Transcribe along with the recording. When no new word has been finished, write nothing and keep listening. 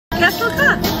Castell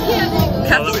Coch. Yeah, there you go.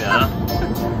 Castell Coch.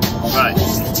 Right.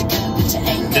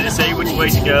 Did it say which way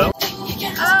to go?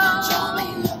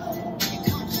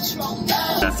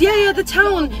 Yeah, the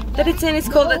town that it's in is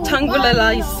called the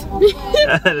Tangulalice.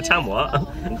 The town what?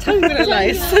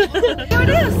 Tangulalice. There it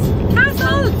is!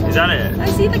 Castle! Is that it? I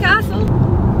see the castle.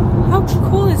 How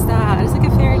cool is that? It's like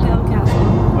a fairy tale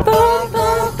castle. Boom,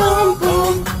 boom, boom,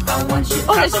 boom.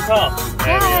 Oh, Castell Coch.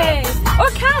 Yay! Oh,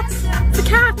 cats! It's a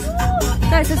cat!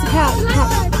 Guys, there's a cat. A cat.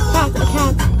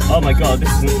 Oh my god,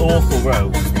 this is an awful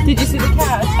road. Did you see the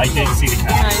cat? I did see the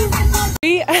cat.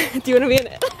 Do you want to be in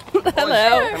it? Hello.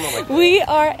 We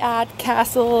are at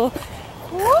Castell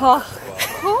Coch.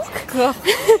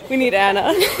 We need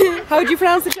Anna. How would you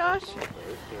pronounce it, Josh?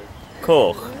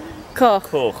 Koch. Coch.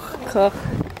 Koch. Coch.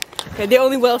 Okay, the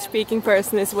only Welsh-speaking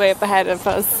person is way up ahead of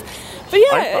us. But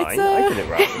yeah, I'm fine. I get it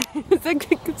right.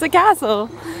 it's a castle.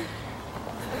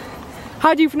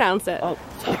 How do you pronounce it? Oh,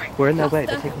 sorry. We're in their way.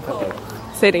 They're taking photos.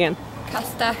 Say it again.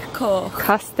 Castell Coch.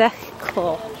 Castell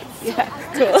Coch. Yeah,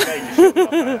 cool.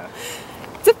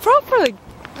 It's a proper, like,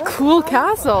 cool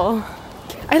castle.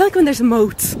 I like when there's a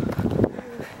moat.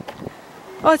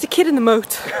 Oh, it's a kid in the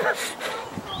moat.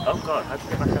 Oh god, how did you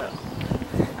get back up?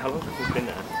 How long have we been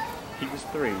there? He was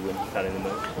 3 when he fell in the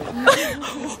moat.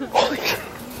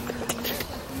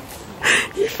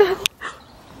 He fell.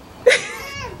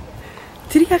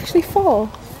 Did he actually fall?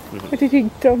 Or did he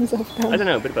throw himself down? I don't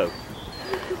know, a bit of both.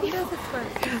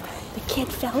 The kid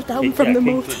fell down from the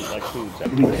moat. Like foods,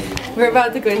 We're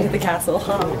about to go into the castle.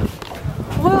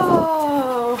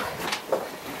 Whoa!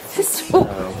 This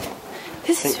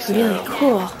is really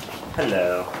cool.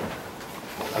 Hello.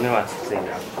 I'm going to ask to see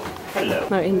now. Hello.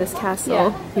 Now in this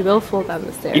castle, you will fall down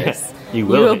the stairs. Yes, you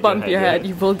will bump your head.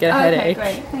 You will get a headache.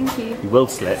 Great, thank you. You will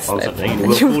slip on something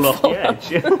and you will fall off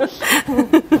the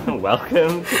edge.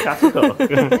 Welcome to Castell Coch.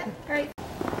 Great.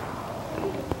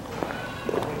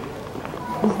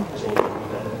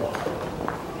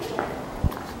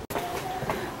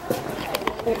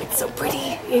 It's so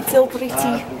pretty. It's so pretty. It's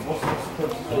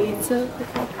so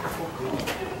pretty.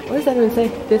 What does that even say?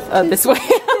 This way.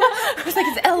 I was like,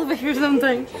 it's elevator or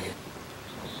something.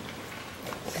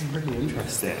 This is really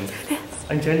interesting.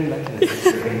 I'm genuinely liking this.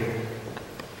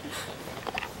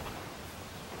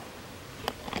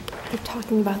 They're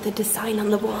talking about the design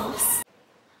on the walls.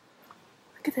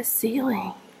 Look at the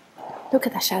ceiling. Look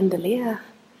at the chandelier.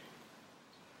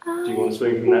 Do you want to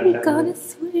swing from that I'm chandelier? gonna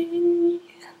swing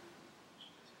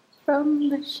from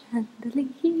the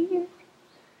chandelier.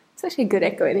 It's actually a good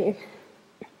echo in here.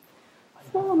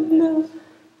 From the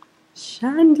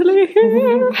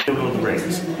chandelier. All the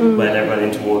rings where they're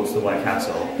running towards the White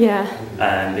Castle. Yeah.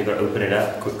 And they've got to open it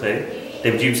up quickly.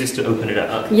 They would use this to open it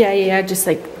up. Yeah, just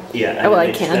like. Yeah. Oh, well, I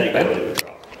let can't. it go But and it would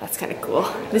drop. that's kind of cool.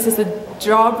 This is the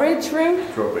drawbridge room.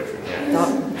 Drawbridge room,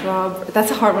 yeah.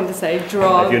 That's a hard one to say. If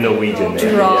you're Norwegian,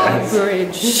 then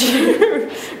Drawbridge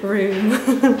room.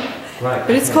 Right.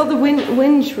 But it's called the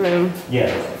winch room.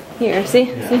 Yeah. Here,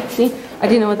 see? I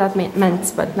didn't know what that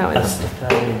meant, but now it's.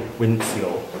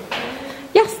 Windseal.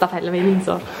 Yes, that I mean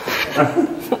so.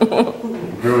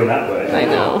 Ruin that word. I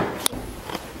know.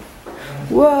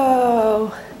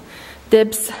 Whoa.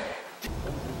 Dibs.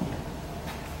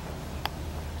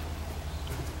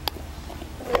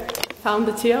 Found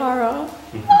the tiara.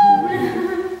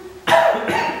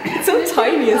 It's so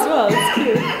tiny as well, it's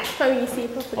cute. So you see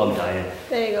properly. On diet.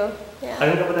 There you go. Yeah. I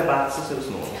don't know what their bats are so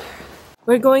small.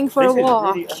 We're going for a This is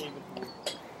walk really uneven.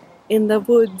 in the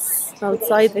woods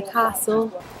outside the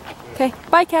castle. Okay,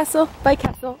 bye castle, bye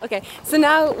castle. Okay, so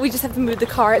now we just have to move the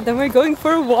car, then we're going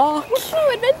for a walk.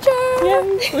 Woohoo, adventure! Yeah,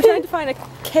 we're trying to find a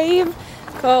cave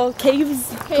called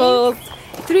called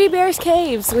Three Bears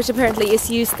Caves, which apparently is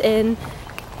used in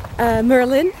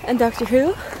Merlin and Doctor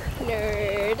Who.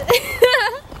 Nerd.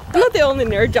 I'm not the only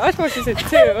nerd, Josh watches it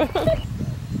too.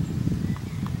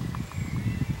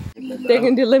 They're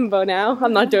gonna do limbo now.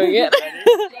 I'm not doing it.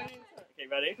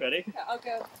 Okay, ready? Yeah, I'll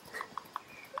go.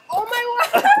 Oh my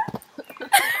word!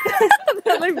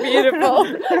 They look beautiful.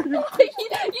 You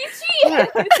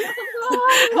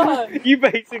cheated! You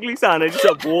basically sounded just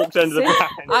sort of walked under the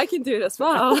van. I can do it as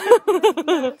well.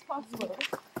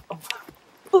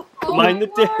 Mind the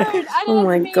dip. Oh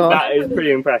my god. That is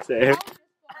pretty impressive.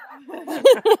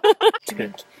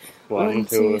 Drink. 1,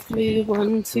 2, 3.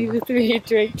 1, 2, 3,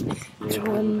 drink.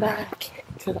 Run back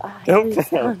till I Don't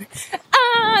fail.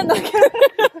 no.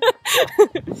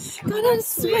 Gonna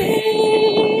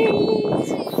swing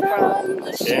from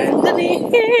the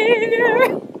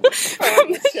chandelier.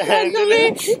 From the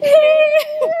chandelier.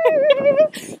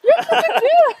 You're gonna do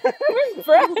it.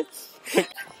 Breath.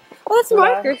 Oh, that's the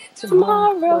marker.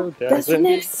 Tomorrow doesn't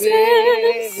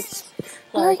exist.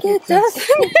 Like it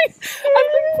doesn't exist. I'm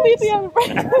completely out of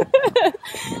breath.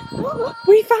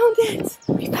 We found it.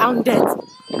 We found it.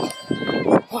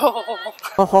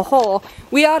 Oh.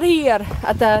 We are here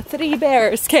at the Three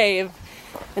Bears cave,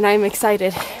 and I'm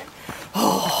excited.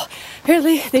 Oh,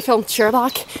 really? They filmed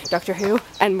Sherlock, Doctor Who,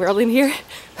 and Merlin here.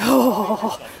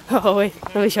 Oh, wait,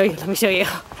 let me show you.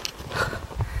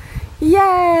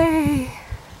 Yay!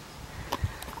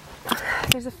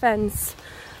 There's a fence.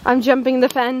 I'm jumping the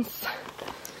fence.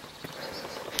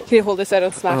 Can you hold this out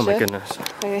and smash it? Oh my goodness.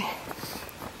 Okay.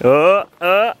 Oh,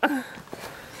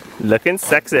 looking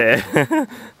sexy.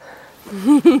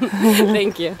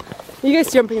 Thank you. You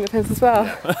guys jumping the fence as well?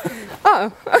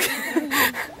 Oh, okay.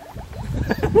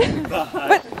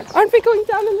 But aren't we going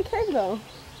down in the cave though?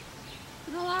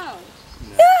 Not allowed.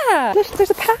 Yeah,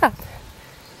 there's a path.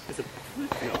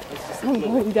 I'm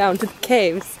going down to the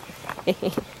caves.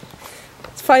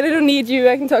 It's fine, I don't need you.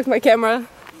 I can talk to my camera.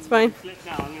 It's fine.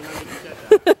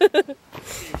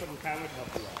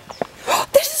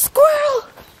 There's a squirrel!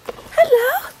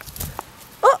 Hello!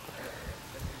 Oh!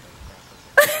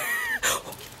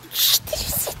 Shh, did you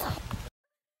see that?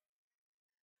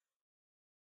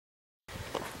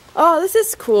 Oh, this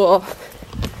is cool.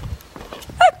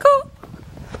 Echo!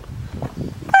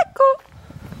 Echo!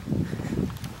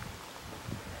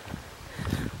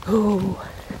 Oh,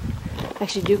 I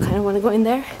actually do kind of want to go in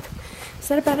there. Is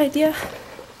that a bad idea?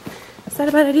 Is that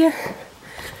a bad idea?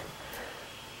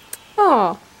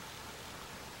 Oh.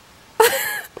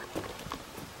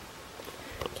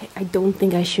 Okay, I don't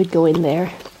think I should go in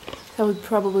there. I would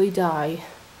probably die.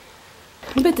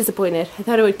 I'm a bit disappointed. I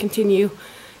thought it would continue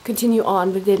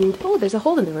on, but it didn't. Oh, there's a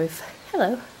hole in the roof.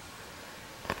 Hello.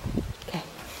 Okay.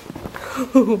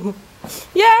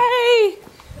 Yay!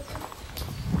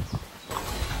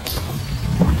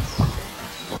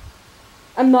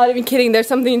 I'm not even kidding, there's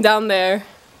something down there.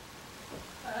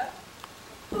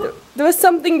 There was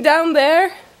something down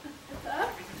there.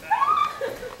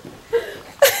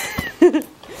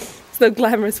 It's no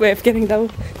glamorous way of getting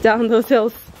down those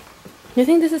hills. You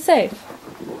think this is safe?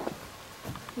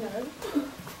 No.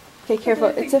 Okay, careful.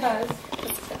 It's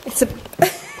a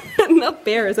not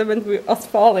bears, I meant us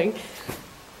falling.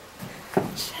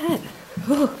 Shit.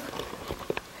 Okay,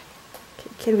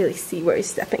 can't really see where he's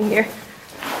stepping here.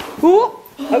 Ooh.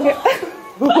 Okay.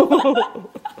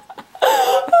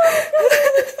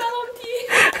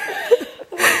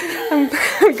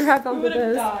 I'm grabbed onto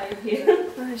this.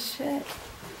 Oh shit.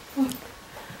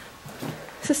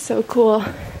 This is so cool.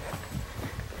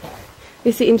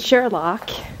 You see, in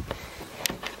Sherlock,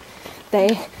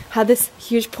 they had this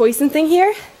huge poison thing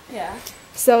here. Yeah.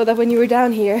 So that when you were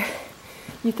down here,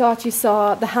 you thought you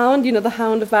saw the hound, you know, the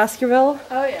Hound of Baskerville?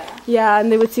 Oh yeah. Yeah,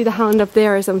 and they would see the hound up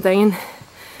there or something.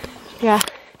 Yeah,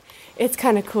 it's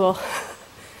kind of cool.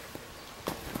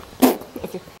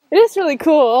 Okay. It is really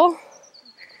cool.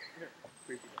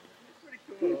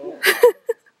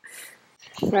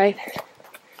 Right.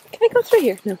 Can I go through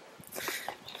here? No.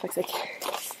 Looks like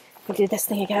I do this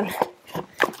thing again.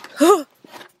 Oh,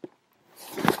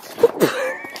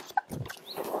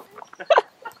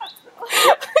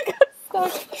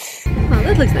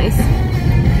 that looks nice.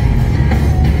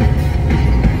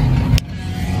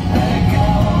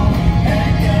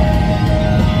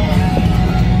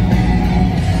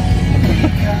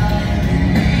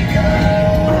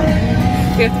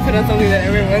 We have to put on something that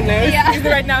everyone knows. Yeah.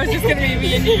 Because right now it's just gonna be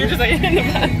me and you just like in the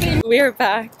back. We are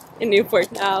back in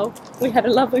Newport now. We had a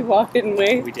lovely walk, didn't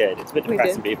we? We did. It's a bit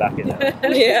depressing to be back in there.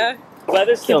 Yeah.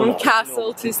 Weather's still From nice.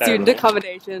 castle to student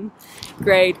accommodation.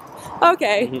 Great.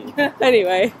 Okay.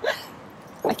 Anyway.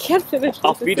 I can't finish this.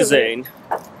 Auf Wiedersehen.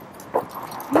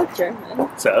 Not German.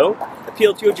 So,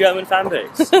 appeal to your German fan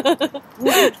base.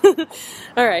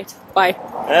 Alright. Bye.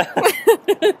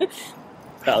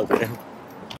 That'll do.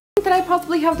 That I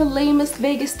probably have the lamest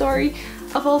Vegas story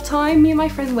of all time. Me and my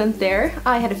friend went there.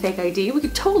 I had a fake ID. We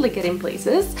could totally get in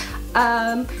places.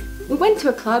 We went to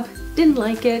a club, didn't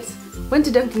like it. Went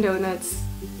to Dunkin' Donuts,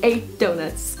 ate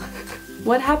donuts.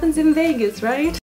 What happens in Vegas, right?